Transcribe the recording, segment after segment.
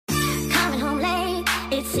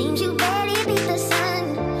seems you barely beat the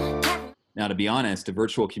sun. Now, to be honest, a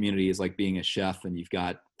virtual community is like being a chef and you've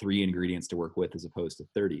got 3 ingredients to work with as opposed to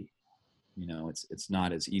 30. You know, it's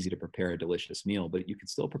not as easy to prepare a delicious meal, but you can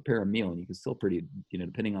still prepare a meal and you can still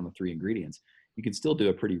depending on the 3 ingredients, you can still do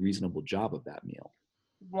a pretty reasonable job of that meal.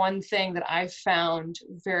 One thing that I've found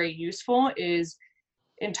very useful is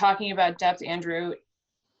in talking about depth, Andrew,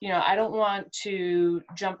 you know, I don't want to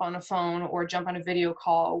jump on a phone or jump on a video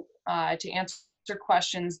call to answer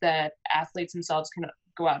questions that athletes themselves can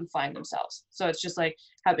go out and find themselves. So it's just like,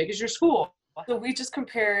 how big is your school? So we just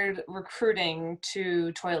compared recruiting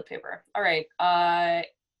to toilet paper. All right.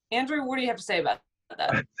 Andrew, what do you have to say about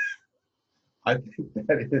that? I think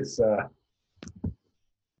that is,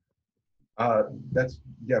 that's,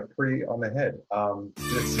 pretty on the head.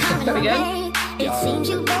 Pretty good? It seems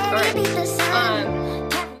you barely beat the sun.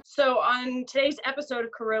 So on today's episode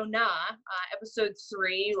of Corona, episode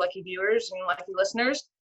 3, lucky viewers and lucky listeners,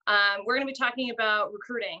 we're going to be talking about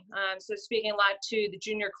recruiting. So speaking a lot to the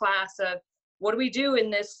junior class of what do we do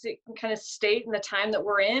in this kind of state and the time that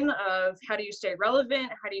we're in of how do you stay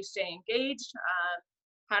relevant? How do you stay engaged?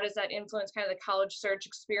 How does that influence kind of the college search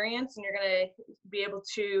experience? And you're going to be able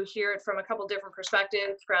to hear it from a couple different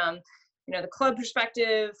perspectives, from, you know, the club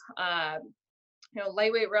perspective, you know,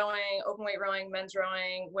 lightweight rowing, open weight rowing, men's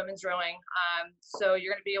rowing, women's rowing. So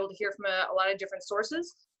you're going to be able to hear from a lot of different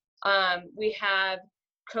sources. We have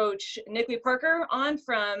Coach Nick Lee Parker on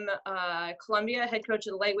from Columbia, head coach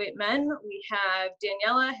of the lightweight men. We have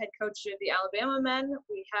Daniela, head coach of the Alabama men.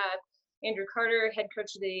 We have Andrew Carter, head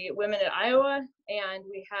coach of the women at Iowa. And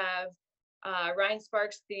we have Ryan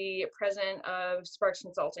Sparks, the president of Sparks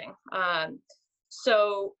Consulting.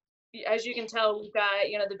 So as you can tell, we've got,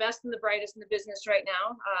 you know, the best and the brightest in the business right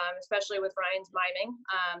now, especially with Ryan's miming.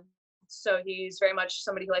 So he's very much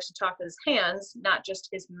somebody who likes to talk with his hands, not just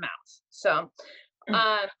his mouth. So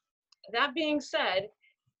that being said,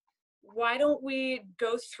 why don't we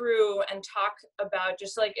go through and talk about,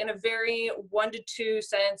 just like in a very 1 to 2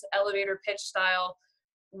 sentence elevator pitch style,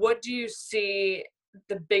 what do you see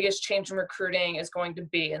the biggest change in recruiting is going to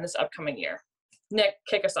be in this upcoming year? Nick,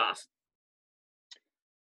 kick us off.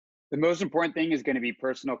 The most important thing is going to be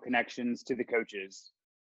personal connections to the coaches.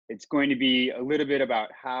 It's going to be a little bit about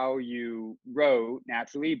how you row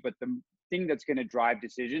naturally, but the thing that's going to drive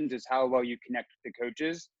decisions is how well you connect with the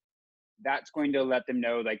coaches. That's going to let them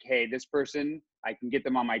know, like, hey, this person, I can get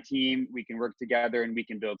them on my team, we can work together, and we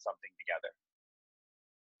can build something together.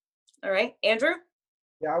 All right, Andrew?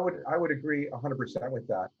 Yeah, I would agree 100% with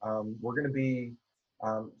that. We're going to be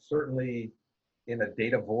certainly in a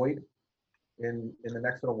data void in the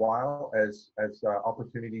next little while as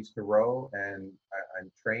opportunities to row and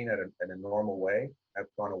train in a normal way have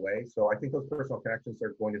gone away. So I think those personal connections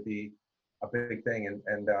are going to be a big thing,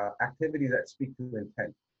 and activities that speak to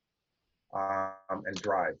intent and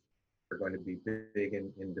drive are going to be big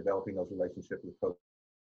in developing those relationships with coaches.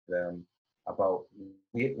 Them about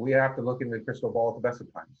we have to look in the crystal ball at the best of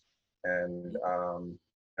times, and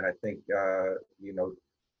I think you know,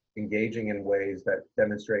 engaging in ways that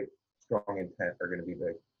demonstrate strong intent are going to be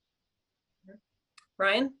big.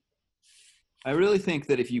 Ryan? I really think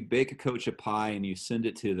that if you bake a coach a pie and you send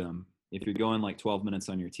it to them, if you're going like 12 minutes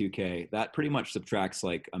on your 2K, that pretty much subtracts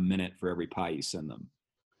like a minute for every pie you send them.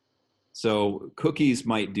 So cookies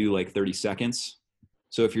might do like 30 seconds.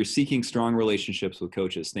 So if you're seeking strong relationships with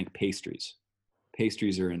coaches, think pastries.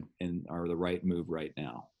 Pastries are are the right move right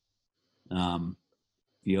now.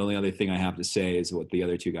 The only other thing I have to say is what the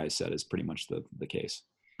other 2 guys said is pretty much the case.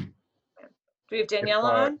 Do we have Daniela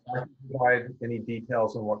on? I can provide any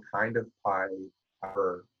details on what kind of pie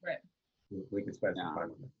Right. we could spend some time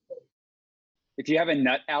on that. If you have a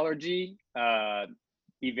nut allergy,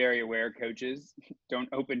 be very aware, coaches. Don't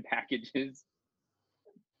open packages.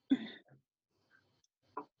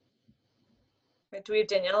 Wait, do we have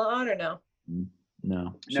Daniela on or no?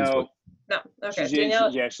 No. No. No. Okay.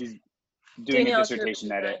 She's doing a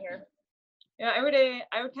dissertation edit. Yeah, I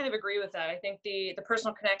would kind of agree with that. I think the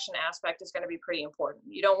personal connection aspect is going to be pretty important.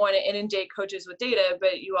 You don't want to inundate coaches with data,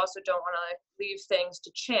 but you also don't want to leave things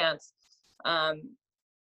to chance.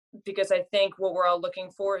 Because I think what we're all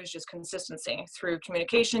looking for is just consistency through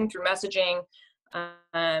communication, through messaging,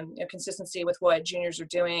 consistency with what juniors are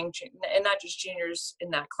doing, and not just juniors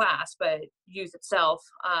in that class, but youth itself,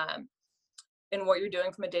 and what you're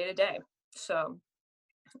doing from a day-to-day. So,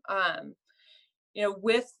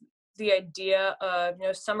 with the idea of,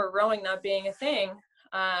 summer rowing not being a thing,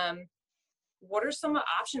 what are some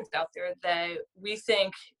options out there that we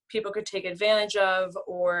think people could take advantage of,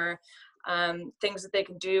 or things that they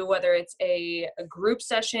can do, whether it's a group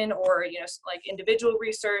session or, like individual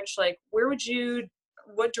research? Like, where would you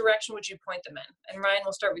what direction would you point them in? And Ryan,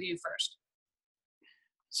 we'll start with you first.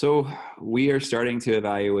 So we are starting to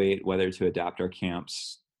evaluate whether to adapt our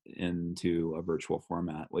camps into a virtual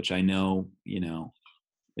format, which I know, it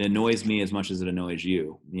annoys me as much as it annoys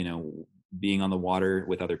you. Being on the water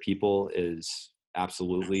with other people is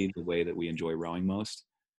absolutely the way that we enjoy rowing most.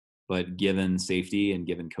 But given safety and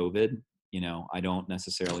given COVID, I don't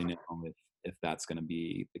necessarily know if that's going to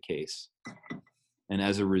be the case. And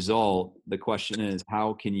as a result, the question is,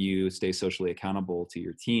 how can you stay socially accountable to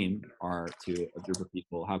your team or to a group of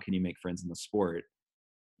people? How can you make friends in the sport,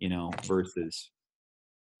 versus,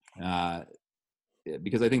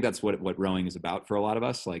 because I think that's what rowing is about for a lot of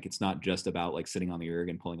us. Like, it's not just about like sitting on the erg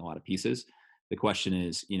and pulling a lot of pieces. The question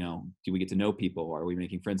is, do we get to know people? Are we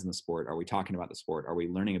making friends in the sport? Are we talking about the sport? Are we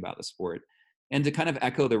learning about the sport? And to kind of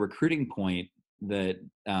echo the recruiting point that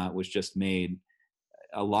was just made,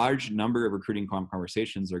 a large number of recruiting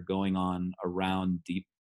conversations are going on around deep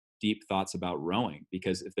thoughts about rowing,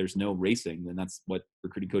 because if there's no racing, then that's what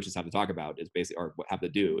recruiting coaches have to talk about, is basically, or what have to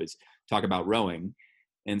do is talk about rowing.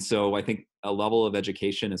 And so I think a level of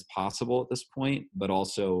education is possible at this point, but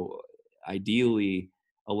also ideally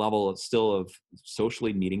a level of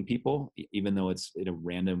socially meeting people, even though it's in a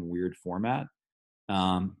random weird format,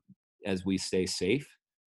 as we stay safe,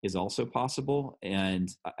 is also possible. And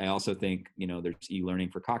I also think, there's e-learning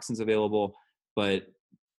for coxswains available, but,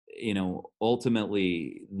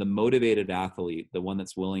 ultimately the motivated athlete, the one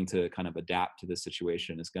that's willing to kind of adapt to this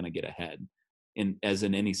situation, is going to get ahead as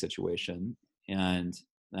in any situation. And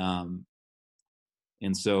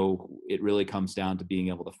so it really comes down to being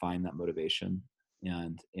able to find that motivation.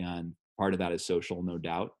 And part of that is social, no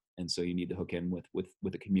doubt. And so you need to hook in with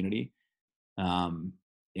the community.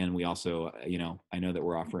 And we also, I know that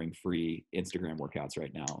we're offering free Instagram workouts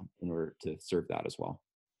right now in order to serve that as well.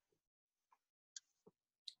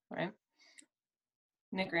 All right.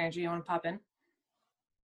 Nick or Angie, you want to pop in?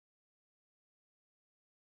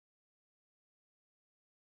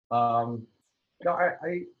 No,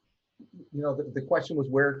 the question was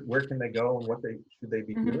where can they go and what should they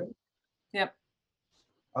be doing? Yep.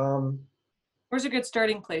 Where's a good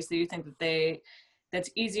starting place that you think that's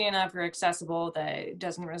easy enough or accessible that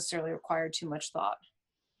doesn't necessarily require too much thought?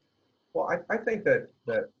 Well, I think that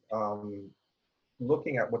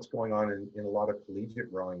looking at what's going on in a lot of collegiate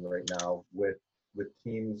rowing right now with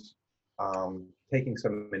teams taking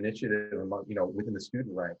some initiative among, within the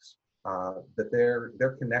student ranks, that they're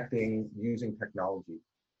connecting using technology,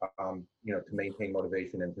 to maintain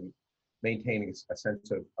motivation and to maintain a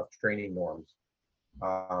sense of training norms.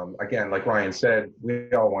 Again, like Ryan said,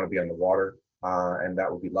 we all want to be on the water, and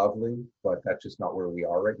that would be lovely, but that's just not where we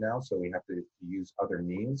are right now. So we have to use other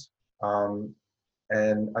means.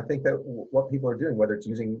 And I think that what people are doing, whether it's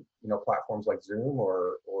using platforms like Zoom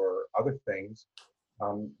or other things,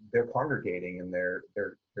 they're congregating and they're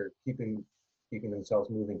keeping themselves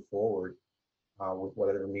moving forward with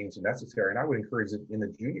whatever means necessary. And I would encourage it in the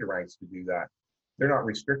junior ranks to do that. They're not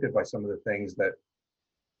restricted by some of the things that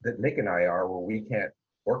Nick and I are, where we can't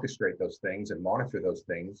orchestrate those things and monitor those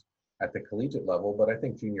things at the collegiate level. But I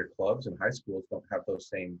think junior clubs and high schools don't have those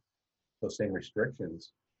same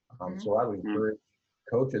restrictions. So I would encourage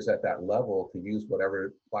coaches at that level to use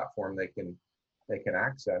whatever platform they can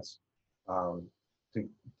access to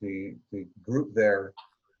group their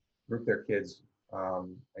kids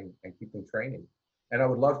and keep them training. And I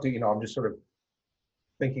would love to, I'm just sort of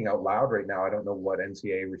thinking out loud right now. I don't know what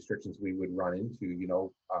NCAA restrictions we would run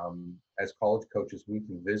into. As college coaches, we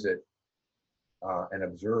can visit and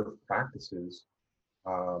observe practices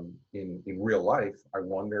in real life. I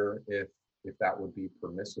wonder if that would be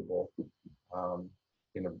permissible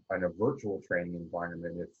in a virtual training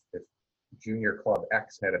environment. If junior club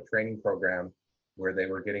X had a training program where they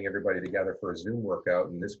were getting everybody together for a Zoom workout,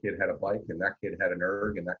 and this kid had a bike and that kid had an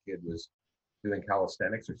erg and that kid was doing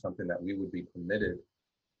calisthenics or something, that we would be permitted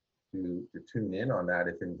to tune in on that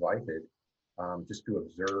if invited, just to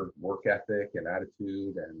observe work ethic and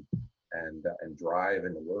attitude and drive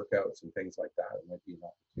in the workouts and things like that. It might be an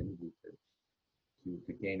opportunity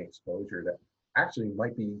to gain exposure that actually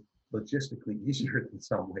might be logistically easier in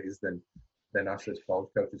some ways than us as college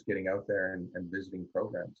coaches getting out there and visiting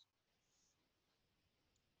programs.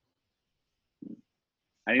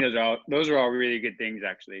 I think those are all really good things,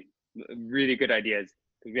 actually, really good ideas,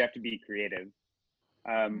 because we have to be creative.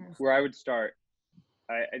 Where I would start,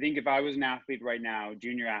 I think if I was an athlete right now,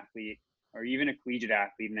 junior athlete, or even a collegiate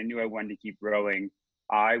athlete, and I knew I wanted to keep rowing,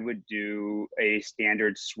 I would do a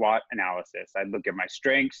standard SWOT analysis. I'd look at my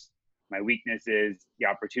strengths, my weaknesses, the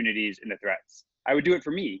opportunities, and the threats. I would do it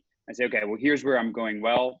for me. I say, okay, well, here's where I'm going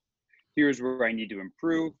well. Here's where I need to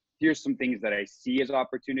improve. Here's some things that I see as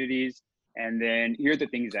opportunities. And then here are the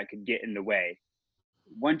things that could get in the way.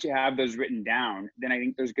 Once you have those written down, then I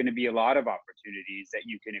think there's going to be a lot of opportunities that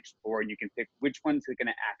you can explore, and you can pick which ones are going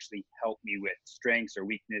to actually help me with strengths or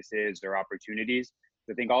weaknesses or opportunities.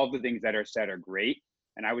 So I think all of the things that are said are great.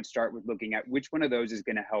 And I would start with looking at which one of those is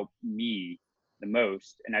going to help me the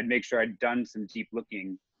most. And I'd make sure I'd done some deep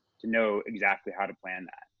looking to know exactly how to plan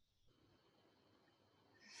that.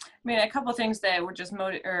 I mean, a couple of things that were just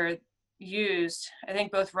used. I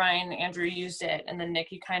think both Ryan and Andrew used it, and then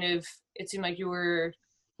Nick, you kind of, it seemed like you were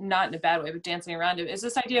not in a bad way, but dancing around it. Is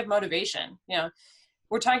this idea of motivation? You know,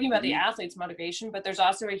 we're talking about the athlete's motivation, but there's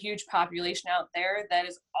also a huge population out there that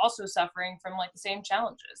is also suffering from like the same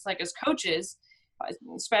challenges. Like as coaches,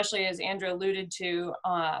 especially as Andrew alluded to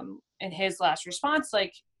in his last response,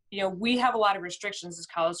 like, you know, we have a lot of restrictions as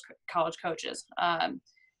college coaches.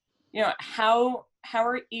 You know, how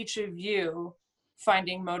are each of you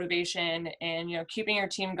finding motivation and, you know, keeping your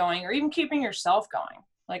team going or even keeping yourself going?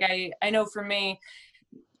 Like I know for me,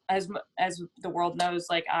 as the world knows,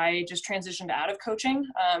 like I just transitioned out of coaching,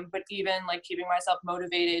 but even like keeping myself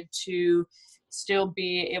motivated to still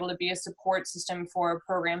be able to be a support system for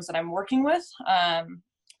programs that I'm working with.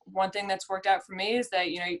 One thing that's worked out for me is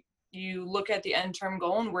that, you know, you look at the end term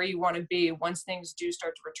goal and where you want to be once things do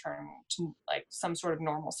start to return to like some sort of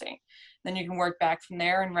normalcy. Then you can work back from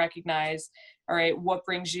there and recognize, all right, what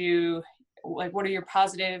brings you, like, what are your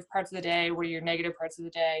positive parts of the day? What are your negative parts of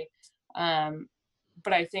the day?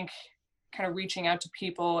 But I think kind of reaching out to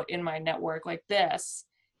people in my network like this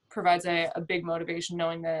provides a big motivation,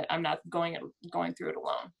 knowing that I'm not going through it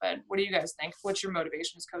alone. But what do you guys think? What's your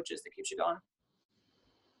motivation as coaches that keeps you going?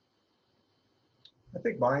 I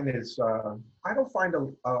think mine is, I don't find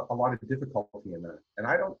a lot of difficulty in that. And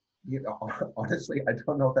I don't, you know, honestly, I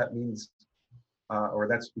don't know if that means, or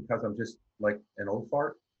that's because I'm just like an old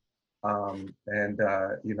fart.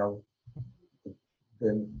 You know,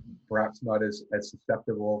 then perhaps not as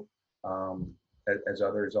susceptible as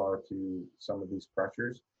others are to some of these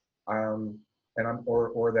pressures. And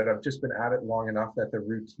or that I've just been at it long enough that the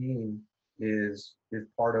routine is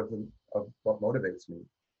part of what motivates me,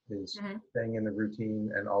 is staying in the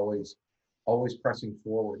routine and always pressing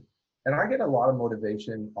forward. And I get a lot of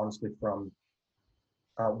motivation, honestly, from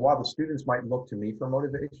while the students might look to me for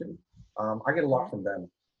motivation, I get a lot from them.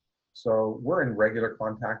 So we're in regular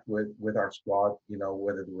contact with our squad, you know,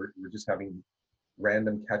 whether we're just having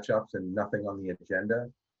random catch-ups and nothing on the agenda,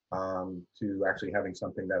 to actually having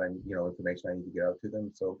something that you know, information I need to get out to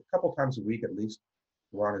them. So a couple times a week at least,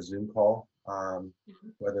 we're on a Zoom call,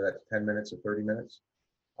 whether that's 10 minutes or 30 minutes.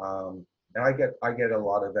 And I get a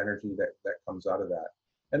lot of energy that comes out of that.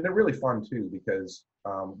 And they're really fun too, because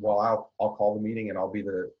while I'll call the meeting and I'll be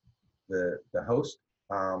the host,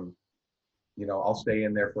 you know, I'll stay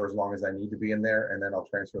in there for as long as I need to be in there, and then I'll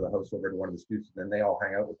transfer the host over to one of the students, and then they all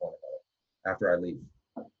hang out with one another after I leave,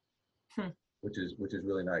 which is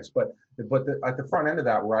really nice. But at the front end of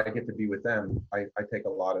that, where I get to be with them, I take a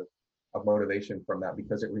lot of motivation from that,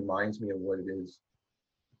 because it reminds me of what it is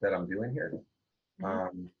that I'm doing here.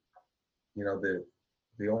 You know,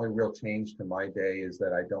 the only real change to my day is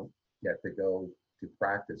that I don't get to go to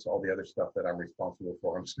practice. All the other stuff that I'm responsible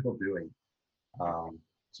for, I'm still doing.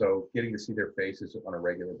 So getting to see their faces on a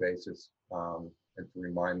regular basis, and to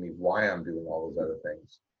remind me why I'm doing all those other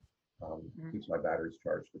things, keeps my batteries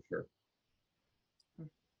charged for sure.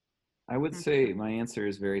 I would say my answer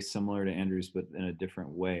is very similar to Andrew's, but in a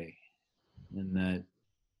different way. In that,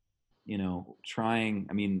 you know, I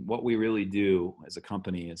mean, what we really do as a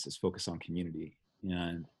company is focus on community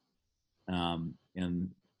and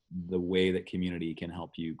the way that community can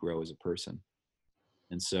help you grow as a person.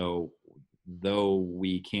 And so, though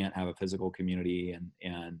we can't have a physical community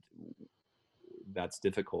and that's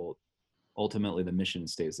difficult, ultimately the mission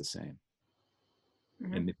stays the same.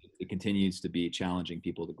 And it continues to be challenging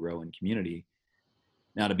people to grow in community.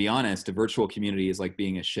 Now, to be honest, a virtual community is like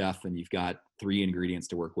being a chef and you've got 3 ingredients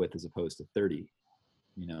to work with as opposed to 30.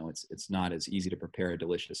 You know, it's not as easy to prepare a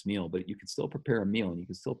delicious meal, but you can still prepare a meal, and you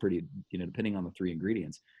can still you know, depending on the 3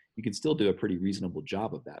 ingredients, you can still do a pretty reasonable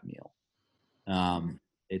job of that meal.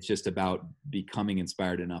 It's just about becoming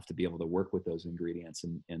inspired enough to be able to work with those ingredients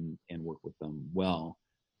and work with them well.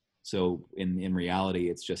 So in reality,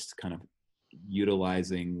 it's just kind of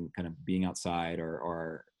utilizing, kind of being outside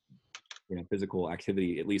or you know, physical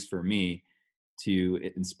activity, at least for me, to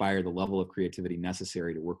inspire the level of creativity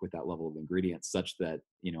necessary to work with that level of ingredients, such that,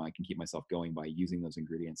 you know, I can keep myself going by using those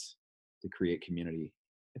ingredients to create community,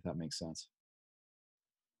 if that makes sense.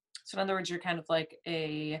 So in other words, you're kind of like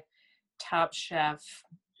a Top Chef,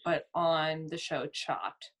 but on the show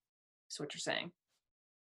Chopped. is what you're saying.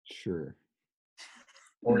 Sure.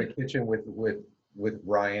 Or in a kitchen with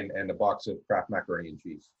Ryan and a box of Kraft macaroni and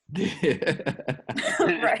cheese.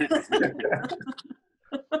 Right.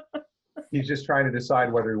 He's just trying to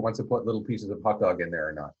decide whether he wants to put little pieces of hot dog in there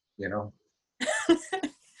or not, you know?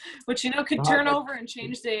 Which, could turn over and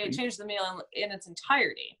change the meal in its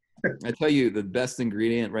entirety. I tell you, the best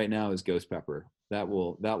ingredient right now is ghost pepper. That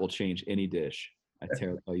will change any dish. I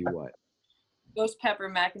tell you what. Ghost pepper,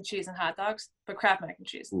 mac and cheese, and hot dogs, but Kraft mac and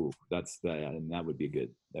cheese. Ooh, and that would be good.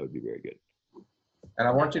 That would be very good. And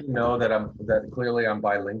I want you to know that clearly I'm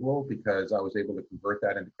bilingual because I was able to convert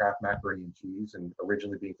that into Kraft macaroni and cheese. And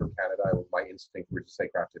originally being from Canada, my instinct was to say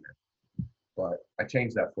Kraft dinner. But I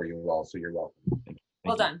changed that for you all, so you're welcome. Thank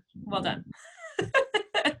Well you. done. Well done.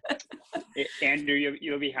 Andrew,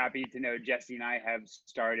 you'll be happy to know Jesse and I have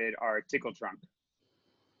started our tickle trunk.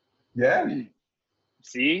 Yeah.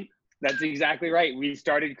 See, that's exactly right. We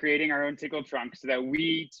started creating our own tickle trunk so that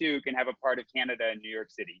we too can have a part of Canada in New York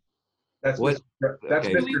City. That's What? That's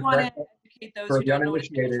Okay. Do we Mr. want Dress to Up. educate those For who the don't know what a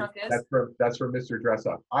tickle uninitiated, trunk is? that's for Mr. Dress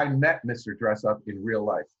Up. I met Mr. Dress Up in real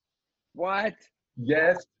life. What?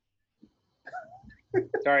 Yes.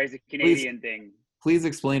 Sorry, it's a Canadian thing. Please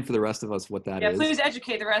explain for the rest of us what that is. Yeah, please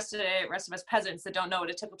educate the rest of us peasants that don't know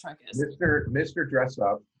what a tickle trunk is. Mr. Dress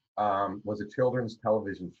Up was a children's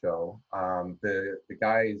television show. The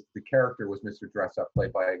character was Mr. Dress Up,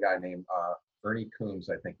 played by a guy named Ernie Coombs,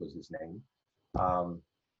 I think was his name.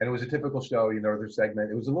 And it was a typical show, their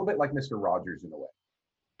segment. It was a little bit like Mr. Rogers in a way,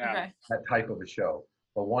 Okay. that type of a show.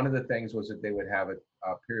 But one of the things was that they would have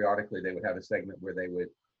periodically, they would have a segment where they would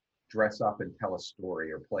dress up and tell a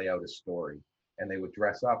story or play out a story. And they would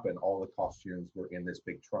dress up and all the costumes were in this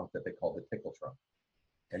big trunk that they called the tickle trunk.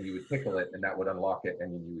 And you would tickle it and that would unlock it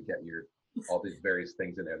and you would get all these various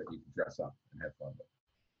things in there that you could dress up and have fun with.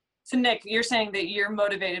 So Nick, you're saying that you're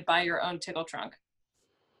motivated by your own tickle trunk.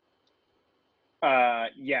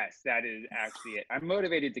 Yes, that is actually it. I'm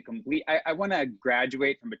motivated to complete. I want to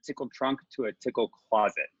graduate from a tickle trunk to a tickle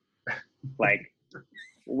closet. Like,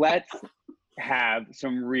 let's have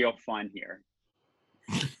some real fun here.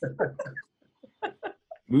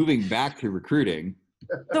 Moving back to recruiting.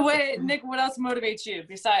 The way, Nick, what else motivates you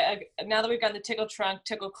besides, now that we've got the tickle trunk,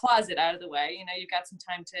 tickle closet out of the way, you've got some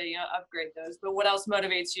time to, upgrade those, but what else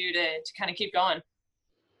motivates you to kind of keep going?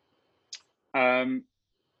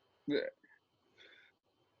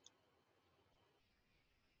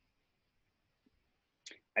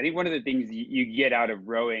 I think one of the things you get out of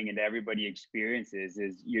rowing and everybody experiences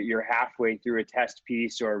is you're halfway through a test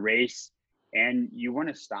piece or a race and you want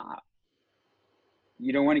to stop.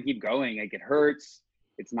 You don't want to keep going. Like, it hurts.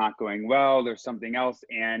 It's not going well. There's something else.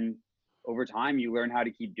 And over time, you learn how to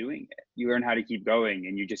keep doing it. You learn how to keep going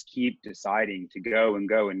and you just keep deciding to go and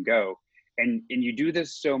go and go. And you do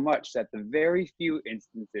this so much that the very few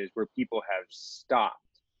instances where people have stopped,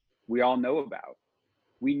 we all know about.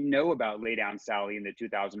 We know about Lay Down Sally in the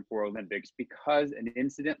 2004 Olympics because an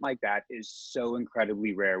incident like that is so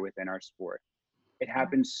incredibly rare within our sport. It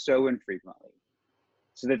happens so infrequently.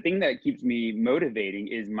 So the thing that keeps me motivated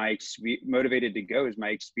to go is my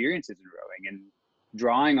experiences in rowing and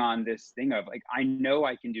drawing on this thing of like, I know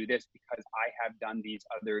I can do this because I have done these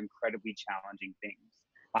other incredibly challenging things.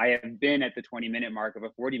 I have been at the 20-minute mark of a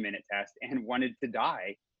 40-minute test and wanted to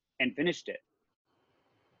die and finished it.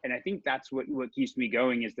 And I think that's what keeps me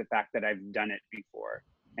going is the fact that I've done it before.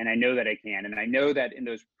 And I know that I can. And I know that in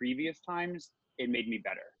those previous times, it made me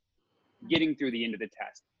better. Getting through the end of the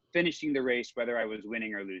test, finishing the race, whether I was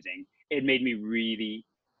winning or losing, it made me really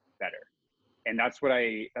better. And that's what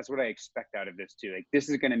I expect out of this too. Like, this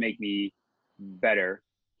is going to make me better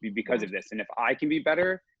because of this. And if I can be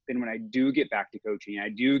better, then when I do get back to coaching, I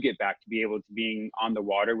do get back to be able to being on the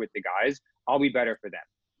water with the guys, I'll be better for them.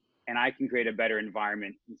 And I can create a better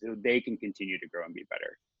environment so they can continue to grow and be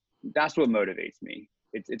better. That's what motivates me.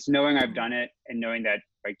 It's knowing I've done it and knowing that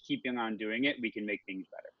by keeping on doing it, we can make things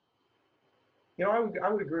better. I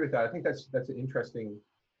would agree with that. I think that's an interesting,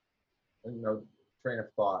 train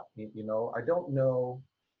of thought. I don't know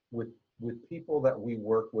with people that we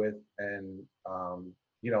work with and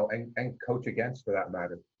and coach against for that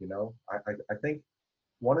matter. I think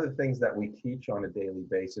one of the things that we teach on a daily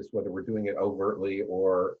basis, whether we're doing it overtly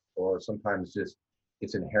or sometimes just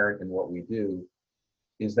it's inherent in what we do,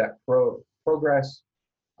 is that progress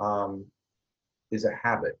is a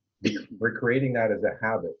habit. We're creating that as a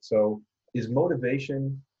habit. So is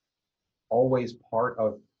motivation always part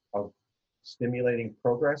of stimulating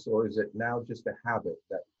progress, or is it now just a habit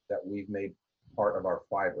that we've made part of our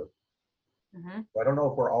fiber? Mm-hmm. I don't know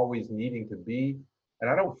if we're always needing to be, and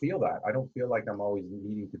I don't feel that. I don't feel like I'm always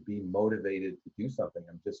needing to be motivated to do something.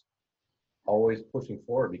 I'm just always pushing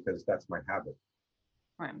forward because that's my habit.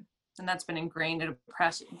 Right. And that's been ingrained in a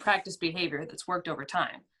practice behavior that's worked over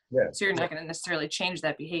time. Yeah. So you're not going to necessarily change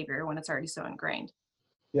that behavior when it's already so ingrained.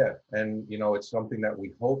 Yeah, and it's something that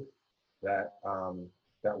we hope that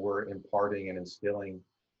that we're imparting and instilling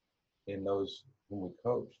in those whom we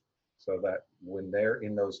coach, so that when they're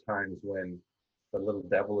in those times when the little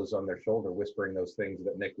devil is on their shoulder whispering those things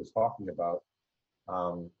that Nick was talking about,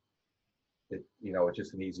 it's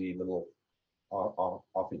just an easy little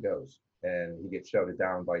off he goes, and he gets shouted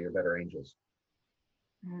down by your better angels.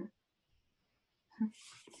 Mm-hmm.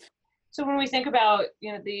 So when we think about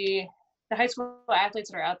the high school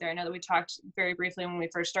athletes that are out there, I know that we talked very briefly when we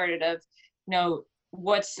first started of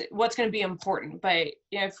what's going to be important, but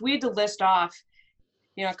if we had to list off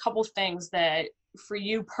a couple things that for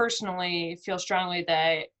you personally feel strongly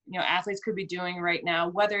that athletes could be doing right now,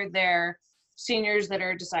 whether they're seniors that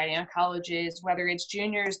are deciding on colleges, whether it's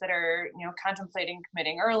juniors that are contemplating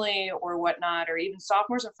committing early or whatnot, or even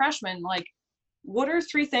sophomores or freshmen, like what are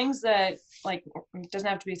three things that, like, it doesn't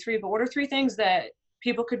have to be three, but what are three things that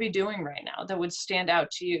people could be doing right now that would stand out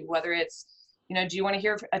to you? Whether it's, do you want to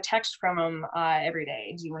hear a text from them every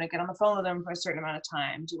day? Do you want to get on the phone with them for a certain amount of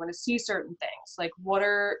time? Do you want to see certain things? Like, what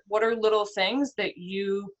are little things that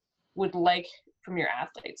you would like from your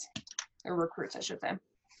athletes or recruits, I should say?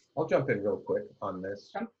 I'll jump in real quick on this.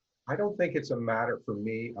 Okay. I don't think it's a matter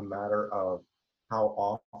of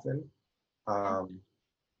how often. I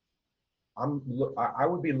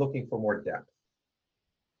would be looking for more depth.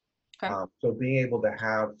 Okay. So being able to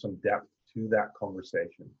have some depth to that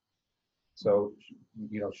conversation. So,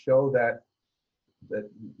 show that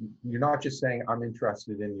you're not just saying I'm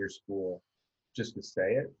interested in your school just to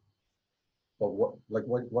say it, but what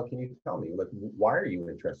can you tell me? Like, why are you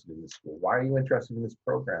interested in this school? Why are you interested in this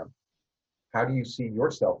program? How do you see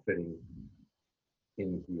yourself fitting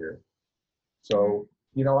in here? So,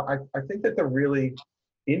 I think that the really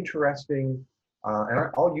interesting, and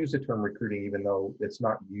I'll use the term recruiting, even though it's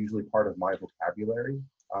not usually part of my vocabulary.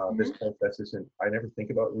 This process isn't, I never think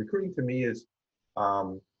about recruiting. To me is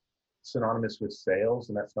synonymous with sales,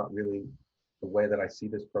 and that's not really the way that I see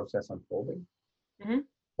this process unfolding. Mm-hmm.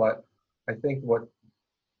 But I think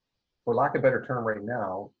for lack of a better term right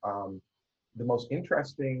now, the most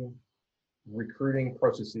interesting recruiting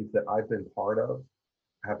processes that I've been part of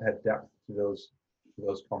have had depth to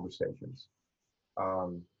those conversations,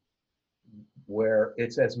 where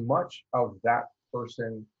it's as much of that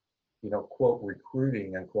person, quote,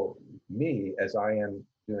 recruiting, unquote, me, as I am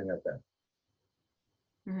doing at them.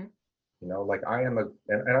 Mm-hmm. Like I am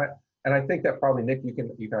and I think that probably, Nick, you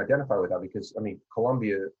can identify with that, because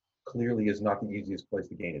Columbia clearly is not the easiest place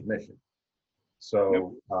to gain admission.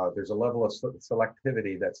 So there's a level of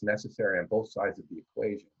selectivity that's necessary on both sides of the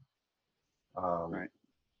equation. Right.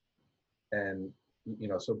 And,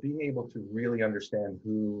 so being able to really understand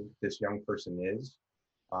who this young person is,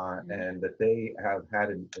 and that they have had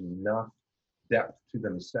enough depth to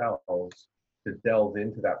themselves to delve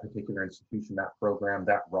into that particular institution, that program,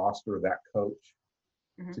 that roster, that coach,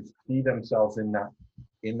 to see themselves in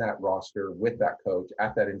that roster with that coach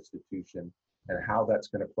at that institution, and how that's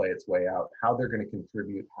going to play its way out, how they're going to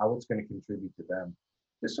contribute, how it's going to contribute to them.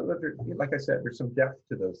 Just so that, like I said, there's some depth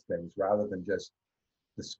to those things rather than just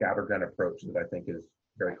the scattergun approach that I think is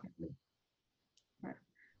very common.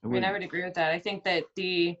 I mean, I would agree with that. I think that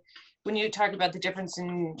when you talk about the difference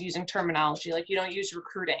in using terminology, like you don't use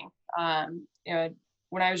recruiting.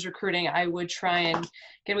 When I was recruiting, I would try and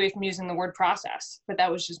get away from using the word process, but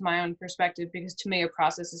that was just my own perspective, because to me, a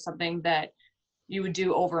process is something that you would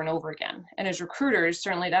do over and over again. And as recruiters,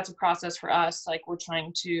 certainly that's a process for us. Like, we're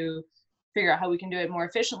trying to figure out how we can do it more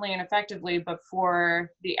efficiently and effectively. But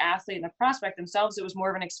for the athlete and the prospect themselves, it was more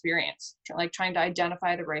of an experience, like trying to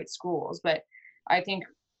identify the right schools. But I think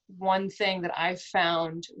one thing that I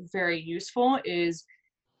found very useful is,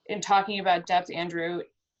 in talking about depth, Andrew,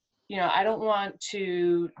 I don't want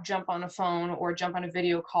to jump on a phone or jump on a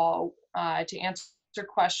video call to answer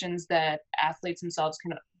questions that athletes themselves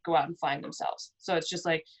can go out and find themselves. So it's just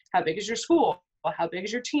like, how big is your school? How big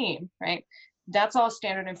is your team, right? That's all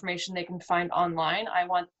standard information they can find online.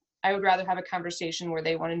 I would rather have a conversation where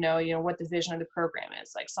they want to know, what the vision of the program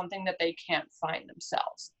is, like something that they can't find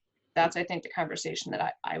themselves. That's, I think, the conversation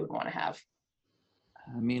that I would want to have.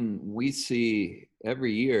 I mean, we see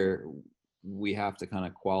every year we have to kind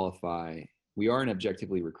of qualify. We are an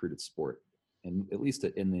objectively recruited sport, and at least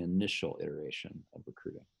in the initial iteration of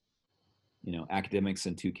recruiting. Academics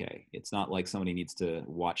and 2K. It's not like somebody needs to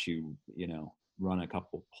watch you, run a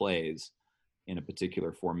couple plays in a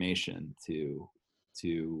particular formation to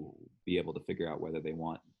be able to figure out whether they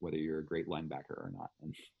want whether you're a great linebacker or not.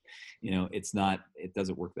 And, it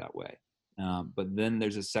doesn't work that way. But then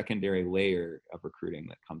there's a secondary layer of recruiting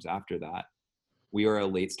that comes after that. We are a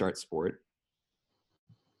late start sport.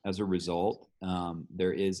 As a result,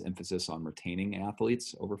 there is emphasis on retaining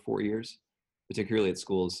athletes over 4 years, particularly at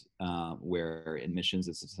schools where admissions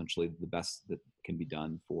is essentially the best that can be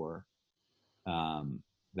done for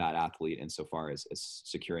that athlete insofar as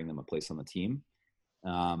securing them a place on the team.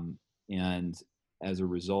 And as a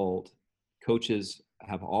result, coaches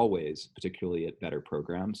have always, particularly at better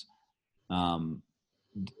programs,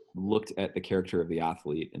 looked at the character of the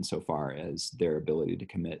athlete insofar as their ability to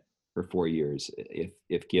commit for 4 years,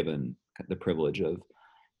 if given the privilege of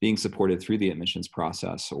being supported through the admissions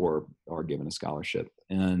process or given a scholarship.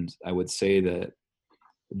 And I would say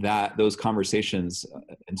that those conversations,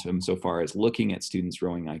 insofar as looking at students'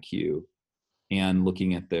 rowing IQ and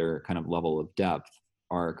looking at their kind of level of depth,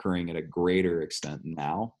 are occurring at a greater extent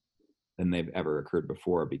now than they've ever occurred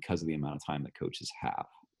before because of the amount of time that coaches have.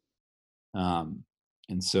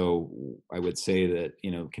 And so I would say that,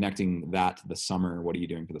 connecting that to the summer, what are you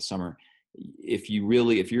doing for the summer? If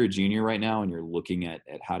you're a junior right now and you're looking at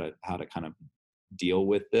how to kind of deal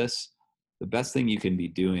with this, the best thing you can be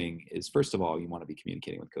doing is, first of all, you want to be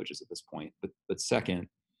communicating with coaches at this point. But second,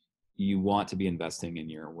 you want to be investing in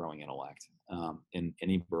your rowing intellect in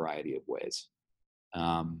any variety of ways.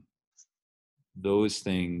 Those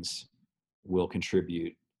things will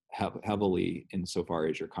contribute heavily insofar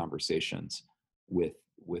as your conversations with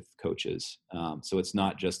coaches. So it's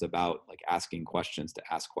not just about like asking questions to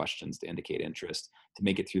ask questions to indicate interest, to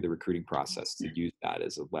make it through the recruiting process, to use that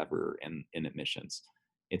as a lever in admissions.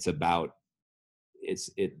 It's about,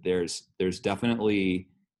 there's definitely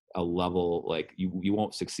a level, like you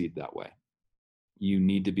won't succeed that way. You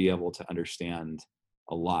need to be able to understand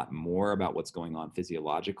a lot more about what's going on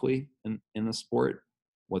physiologically in the sport,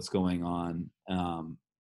 what's going on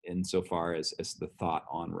insofar as the thought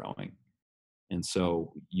on rowing. And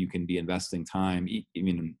so you can be investing time.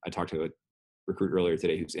 I talked to a recruit earlier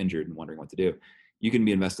today who's injured and wondering what to do. You can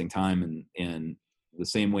be investing time in the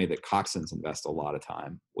same way that coxswains invest a lot of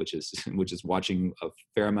time, which is watching a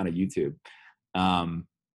fair amount of YouTube.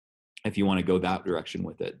 If you want to go that direction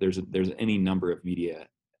with it, there's any number of media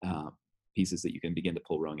pieces that you can begin to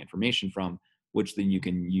pull rowing information from, which then you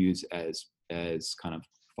can use as kind of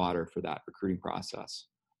fodder for that recruiting process.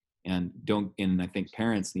 And I think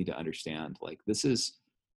parents need to understand, like, this is,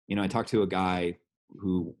 I talked to a guy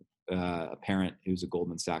a parent who's a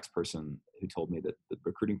Goldman Sachs person, who told me that the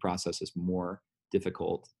recruiting process is more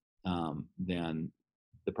difficult than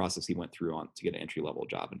the process he went through to get an entry-level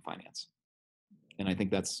job in finance. And I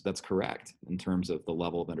think that's correct in terms of the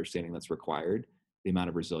level of understanding that's required, the amount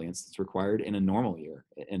of resilience that's required in a normal year.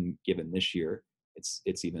 And given this year, it's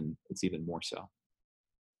even more so.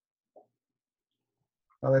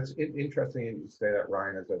 Well, that's interesting you say that,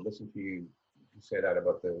 Ryan. As I listen to you say that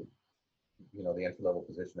about the entry-level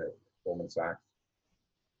position at Goldman Sachs.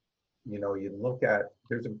 You look at,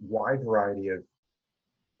 there's a wide variety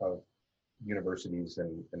of universities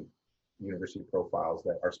and university profiles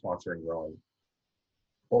that are sponsoring rowing,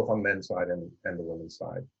 both on men's side and the women's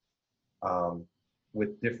side,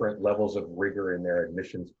 with different levels of rigor in their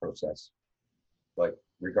admissions process, like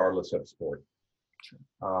regardless of sport.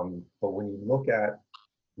 But when you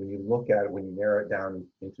narrow it down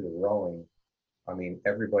into the rowing, I mean,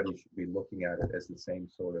 everybody should be looking at it as the same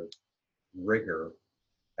sort of rigor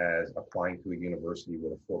as applying to a university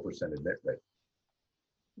with a 4% admit rate.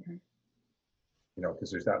 Mm-hmm. Because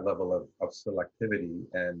there's that level of selectivity,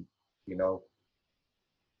 and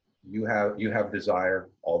you have desire,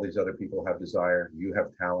 all these other people have desire, you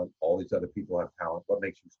have talent, all these other people have talent. What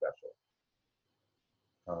makes you special?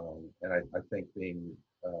 And I think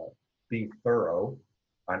being thorough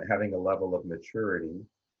on having a level of maturity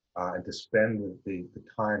and to spend the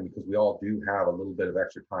time, because we all do have a little bit of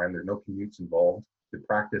extra time. There's no commutes involved to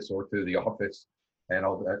practice or to the office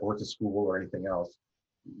or to school or anything else.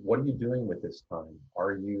 What are you doing with this time?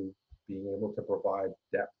 Are you being able to provide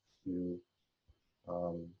depth to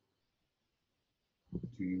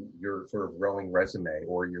your sort of rowing resume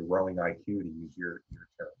or your rowing IQ, to use your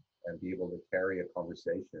term, and be able to carry a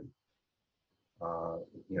conversation,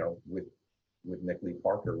 with Nick Lee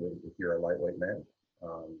Parker, if you're a lightweight man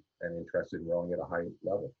and interested in rowing at a high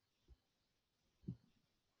level?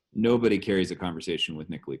 Nobody carries a conversation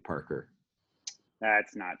with Nick Lee Parker.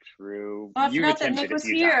 That's not true. Oh, I forgot that Nick was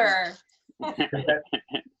here.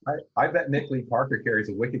 I bet Nick Lee Parker carries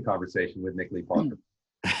a wicked conversation with Nick Lee Parker.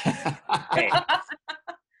 Hey.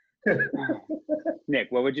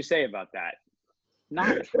 Nick, what would you say about that?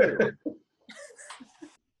 Not true.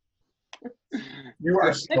 You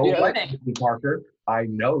are so Yeah. right, Nikki Parker. I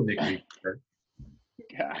know Nikki Parker.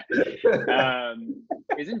 Yeah.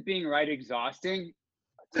 Isn't being right exhausting?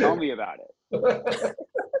 Tell me about it.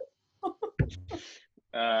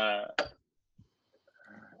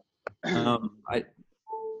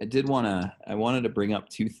 I wanted to bring up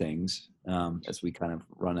two things as we kind of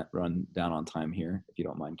run down on time here, if you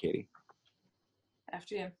don't mind, Katie.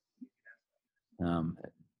 After you.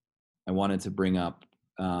 I wanted to bring up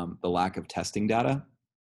the lack of testing data,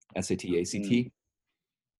 SAT, ACT,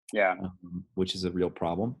 Yeah. which is a real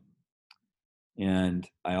problem. And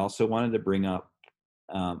I also wanted to bring up,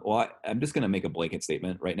 I'm just going to make a blanket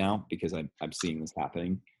statement right now because I'm seeing this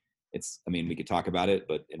happening. We could talk about it,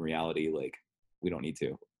 but in reality, like, we don't need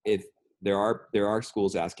to. If there are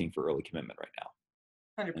schools asking for early commitment right now.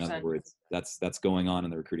 100%. In other words, that's going on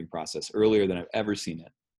in the recruiting process earlier than I've ever seen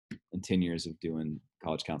it in 10 years of doing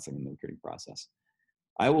college counseling in the recruiting process.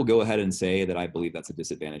 I will go ahead and say that I believe that's a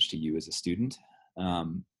disadvantage to you as a student.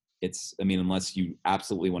 Unless you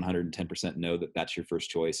absolutely 110% know that that's your first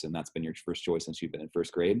choice and that's been your first choice since you've been in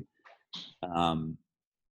first grade.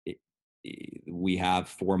 We have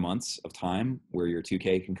 4 months of time where your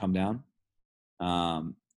 2K can come down.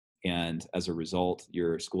 And as a result,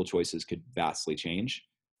 your school choices could vastly change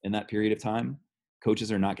in that period of time.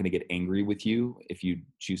 Coaches are not going to get angry with you if you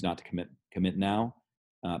choose not to commit now.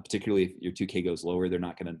 Particularly if your 2K goes lower, they're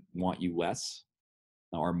not going to want you less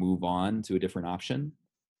or move on to a different option.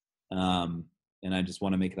 And I just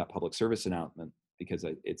want to make that public service announcement because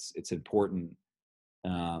it's important.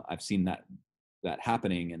 I've seen that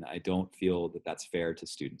happening, and I don't feel that that's fair to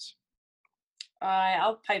students.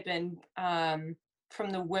 I'll pipe in from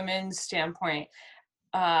the women's standpoint.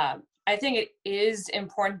 I think it is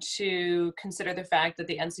important to consider the fact that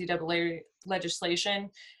the NCAA legislation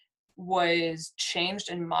was changed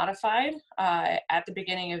and modified at the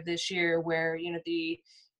beginning of this year, where it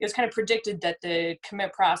was kind of predicted that the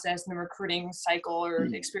commit process and the recruiting cycle or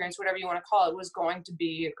experience, whatever you want to call it, was going to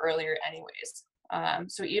be earlier anyways.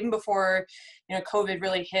 So even before COVID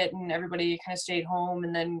really hit and everybody kind of stayed home,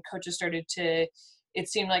 and then it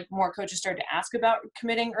seemed like more coaches started to ask about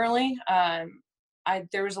committing early.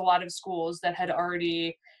 There was a lot of schools that had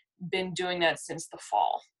already been doing that since the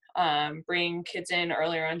fall. Bringing kids in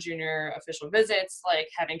earlier on junior official visits, like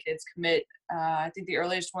having kids commit. I think the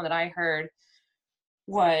earliest one that I heard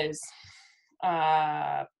was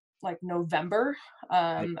like November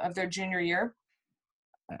of their junior year.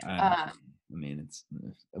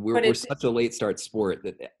 We're such a late start sport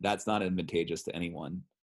that's not advantageous to anyone.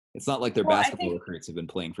 It's not like their basketball recruits have been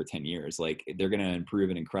playing for 10 years. Like, they're going to improve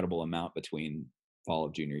an incredible amount between fall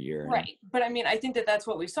of junior year. Right. But I think that's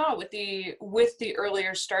what we saw with the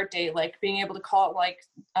earlier start date, like being able to call it like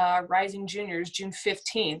rising juniors June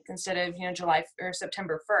 15th instead of, July or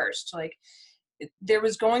September 1st. Like, there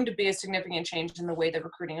was going to be a significant change in the way that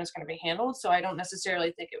recruiting was going to be handled. So I don't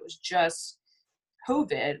necessarily think it was just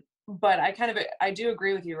COVID, but I do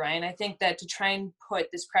agree with you, Ryan. I think that to try and put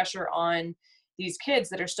this pressure on these kids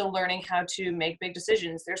that are still learning how to make big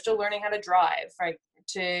decisions, they're still learning how to drive, right?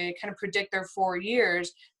 To kind of predict their 4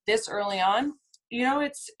 years this early on,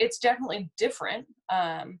 it's definitely different.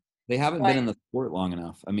 They haven't been in the sport long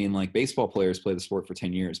enough. Like, baseball players play the sport for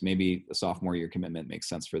 10 years. Maybe the sophomore year commitment makes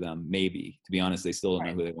sense for them. Maybe, to be honest, they still don't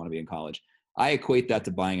know who they want to be in college. I equate that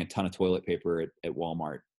to buying a ton of toilet paper at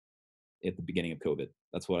Walmart at the beginning of COVID.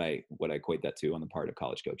 That's what I equate that to on the part of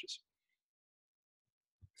college coaches.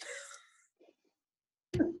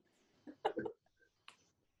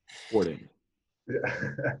 Sporting.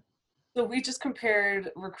 So we just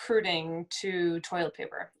compared recruiting to toilet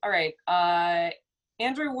paper. All right.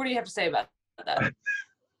 Andrew, what do you have to say about that?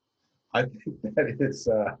 I think that is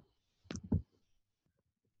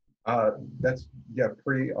that's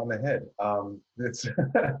pretty on the head. It's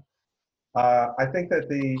I think that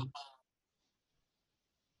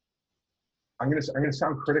I'm gonna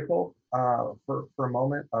sound critical for a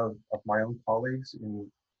moment of my own colleagues in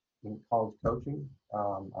college coaching.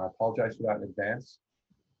 I apologize for that in advance,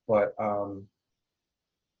 but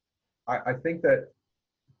I think that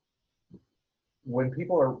when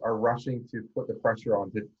people are rushing to put the pressure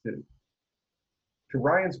on to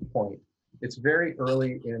Ryan's point, it's very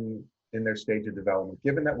early in their stage of development.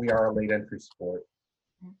 Given that we are a late entry sport,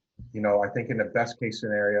 I think in the best case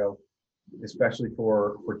scenario, especially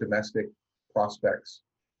for domestic prospects,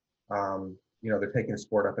 they're taking the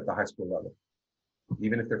sport up at the high school level.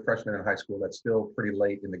 Even if they're freshmen in high school, that's still pretty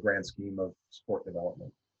late in the grand scheme of sport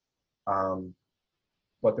development.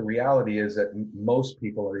 But the reality is that most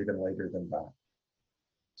people are even later than that.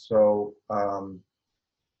 So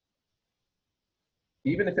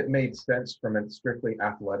even if it made sense from a strictly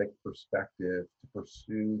athletic perspective to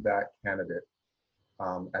pursue that candidate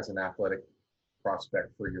as an athletic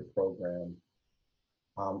prospect for your program,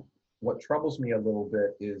 what troubles me a little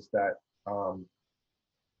bit is that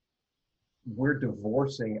we're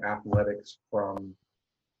divorcing athletics from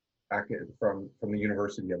the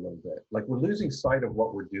university a little bit. Like, we're losing sight of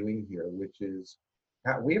what we're doing here, which is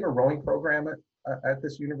we have a rowing program at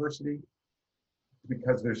this university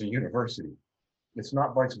because there's a university. It's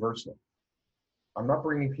not vice versa. I'm not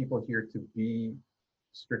bringing people here to be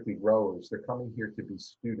strictly rowers. They're coming here to be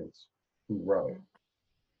students who row.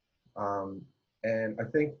 And I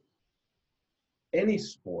think any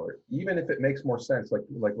sport, even if it makes more sense,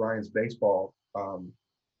 like Ryan's baseball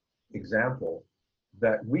example,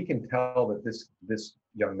 that we can tell that this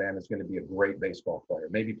young man is going to be a great baseball player,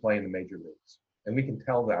 maybe play in the major leagues. And we can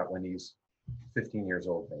tell that when he's 15 years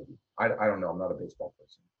old, maybe. I don't know, I'm not a baseball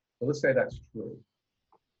person. But let's say that's true.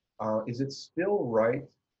 Is it still right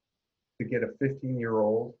to get a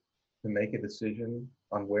 15-year-old to make a decision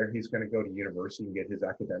on where he's going to go to university and get his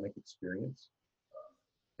academic experience?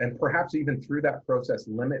 And perhaps even through that process,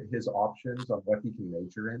 limit his options on what he can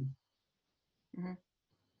major in? Mm-hmm.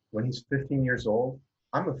 When he's 15 years old,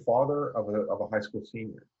 I'm the father of a high school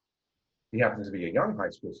senior. He happens to be a young high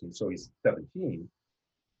school senior, so he's 17.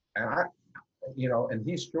 And and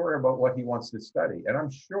he's sure about what he wants to study. And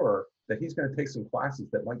I'm sure that he's going to take some classes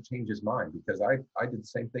that might change his mind, because I did the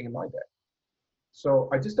same thing in my day. So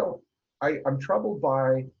I just don't, I'm troubled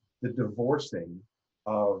by the divorcing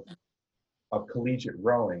of collegiate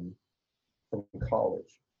rowing from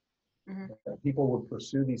college. Mm-hmm. People would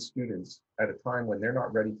pursue these students at a time when they're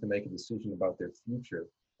not ready to make a decision about their future.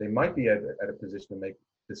 They might be at a position to make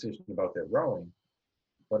a decision about their rowing,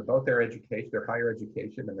 but about their education, their higher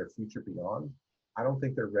education, and their future beyond, I don't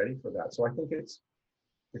think they're ready for that. So I think it's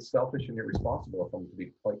selfish and irresponsible of them, to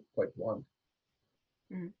be quite blunt.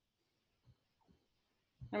 Mm-hmm.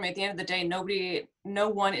 I mean, at the end of the day, no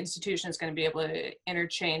one institution is going to be able to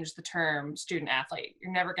interchange the term student athlete.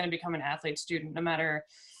 You're never going to become an athlete student, no matter,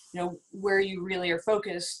 where you really are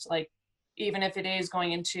focused. Like, even if it is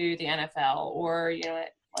going into the NFL or,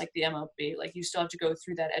 like the MLB, like, you still have to go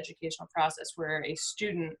through that educational process where a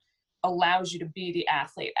student allows you to be the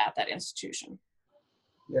athlete at that institution.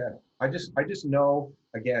 Yeah, I just know,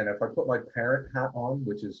 again, if I put my parent hat on,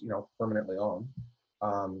 which is, permanently on,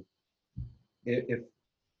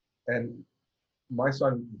 and my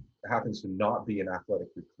son happens to not be an athletic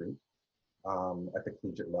recruit at the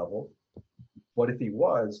collegiate level, but if he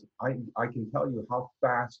was, I can tell you how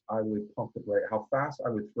fast I would pump the brake, how fast I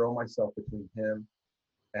would throw myself between him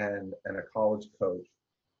and a college coach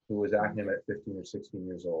who was at him at 15 or 16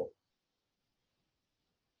 years old.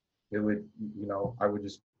 It would, I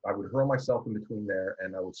would hurl myself in between there,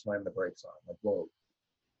 and I would slam the brakes on, like, whoa,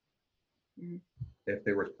 if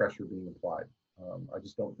there was pressure being applied. I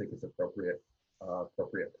just don't think it's appropriate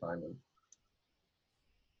timing.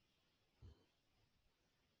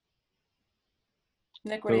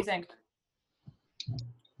 Nick, what do you think?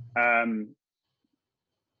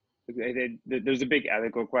 There's a big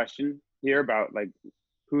ethical question here about, like,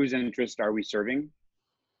 whose interest are we serving?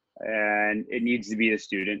 And it needs to be the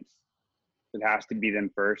students. It has to be them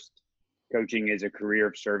first. Coaching is a career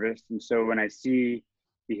of service. And so when I see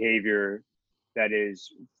behavior that is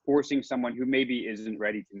forcing someone who maybe isn't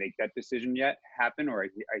ready to make that decision yet happen, or I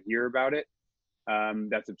hear about it,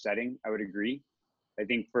 that's upsetting. I would agree. I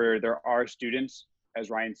think there are students, as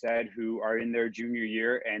Ryan said, who are in their junior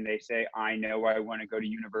year and they say, I know I want to go to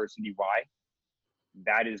university. Why?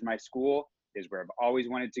 That is my school, is where I've always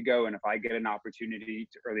wanted to go. And if I get an opportunity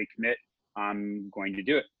to early commit, I'm going to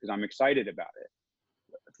do it because I'm excited about it.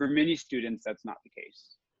 For many students, that's not the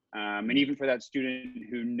case. And even for that student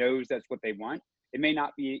who knows that's what they want, it may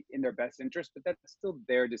not be in their best interest, but that's still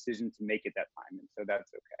their decision to make it that time. And so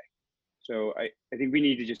that's okay. So I think we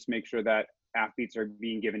need to just make sure that athletes are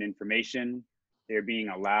being given information. They're being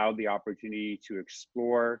allowed the opportunity to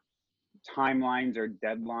explore. Timelines or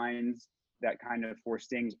deadlines that kind of force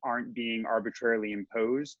things aren't being arbitrarily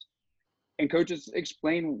imposed. And coaches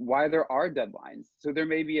explain why there are deadlines. So there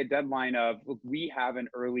may be a deadline of, look, we have an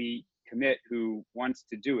early commit who wants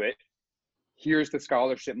to do it. Here's the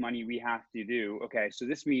scholarship money we have to do. Okay, so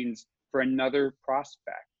this means for another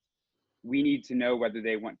prospect, we need to know whether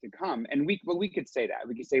they want to come. And we could say that.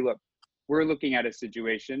 We could say, look, we're looking at a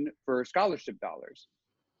situation for scholarship dollars.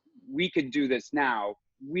 We could do this now.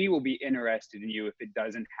 We will be interested in you if it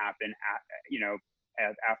doesn't happen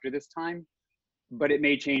after this time, but it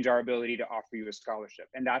may change our ability to offer you a scholarship.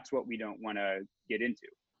 And that's what we don't want to get into.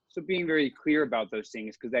 So being very clear about those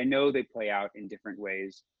things, because I know they play out in different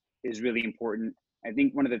ways, is really important. I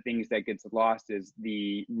think one of the things that gets lost is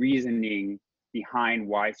the reasoning behind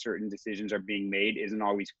why certain decisions are being made isn't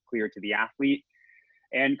always clear to the athlete.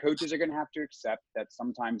 And coaches are going to have to accept that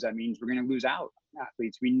sometimes that means we're going to lose out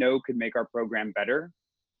athletes we know could make our program better.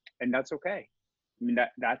 And that's okay. I mean,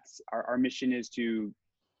 that's our mission is to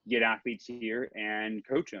get athletes here and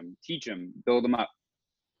coach them, teach them, build them up.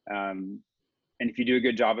 And if you do a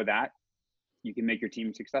good job of that, you can make your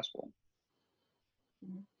team successful.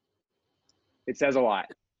 It says a lot.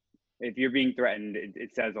 If you're being threatened,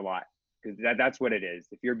 it says a lot, because that's what it is.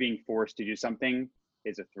 If you're being forced to do something,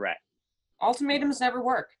 it's a threat. Ultimatums never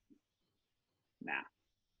work. Nah.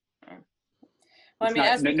 Well, I mean,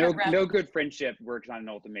 as we no good friendship works on an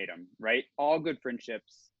ultimatum, right? All good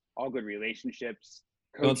friendships, all good relationships,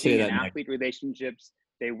 coaching and athlete relationships,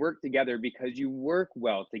 they work together because you work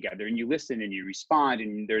well together and you listen and you respond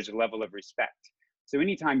and there's a level of respect. So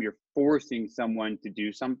anytime you're forcing someone to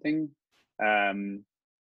do something,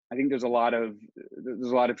 I think there's a lot of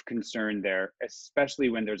concern there, especially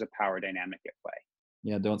when there's a power dynamic at play.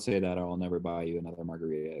 Yeah, don't say that or I'll never buy you another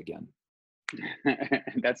margarita again.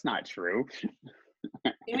 That's not true.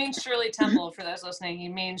 He means Shirley Temple, for those listening. He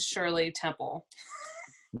means Shirley Temple.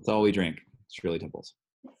 That's all we drink. Shirley Temples.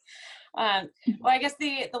 Well, I guess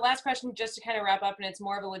the last question, just to kind of wrap up, and it's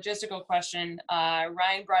more of a logistical question.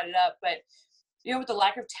 Ryan brought it up, but with the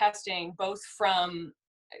lack of testing, both from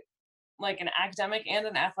like an academic and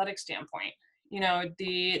an athletic standpoint,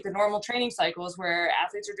 the normal training cycles where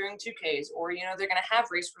athletes are doing 2Ks or, they're going to have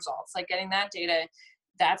race results, like getting that data,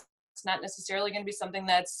 that's not necessarily going to be something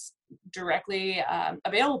that's directly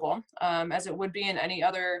available as it would be in any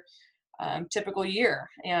other typical year.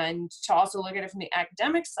 And to also look at it from the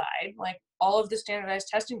academic side, like all of the standardized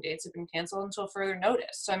testing dates have been canceled until further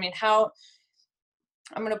notice. So, I mean,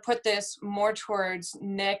 I'm going to put this more towards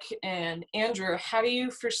Nick and Andrew. How do you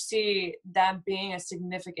foresee that being a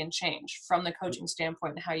significant change from the coaching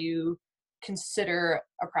standpoint and how you consider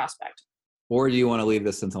a prospect? Or do you want to leave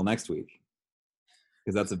this until next week?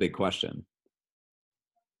 Because that's a big question.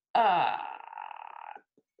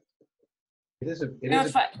 It is a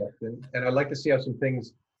question, and I'd like to see how some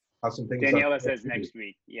things. Daniela says next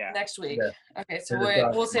week. Yeah. Next week. Yeah. Okay, so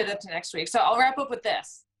we'll say that to next week. So I'll wrap up with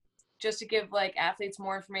this, just to give like athletes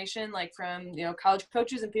more information, like from college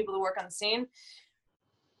coaches and people that work on the scene.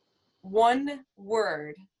 One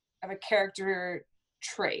word of a character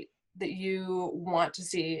trait that you want to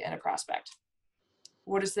see in a prospect.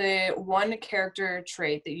 What is the one character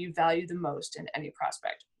trait that you value the most in any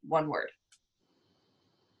prospect? One word.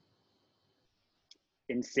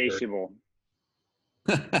 Insatiable.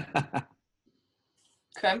 Okay.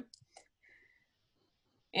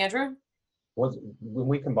 Andrew? When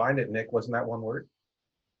we combined it, Nick, wasn't that one word?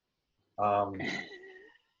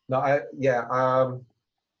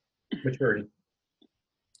 Maturity.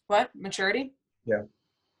 What? Maturity? Yeah.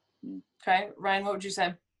 Okay. Ryan, what would you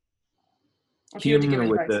say?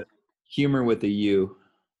 Humor with the U,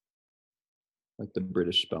 like the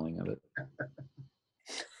British spelling of it.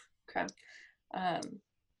 Okay.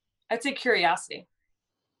 I'd say curiosity.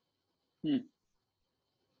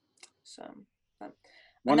 So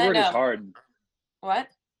one word is hard. What?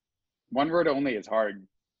 One word only is hard.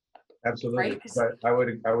 Absolutely. Right? But I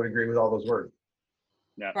would agree with all those words.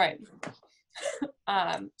 Yeah. Right.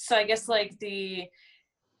 So I guess like the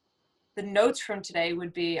notes from today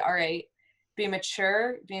would be, all right, be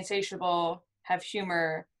mature, be insatiable, have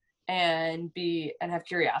humor, and have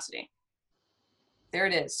curiosity. There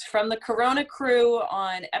it is. From the Corona crew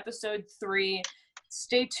on episode 3.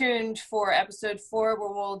 Stay tuned for episode 4,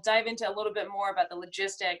 where we'll dive into a little bit more about the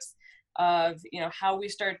logistics of, how we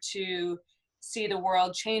start to see the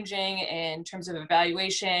world changing in terms of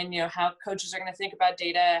evaluation, how coaches are going to think about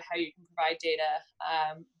data, how you can provide data.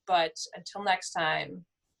 But until next time,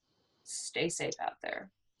 stay safe out there.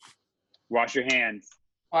 Wash your hands.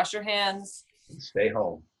 Wash your hands. Stay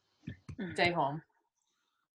home. Stay home.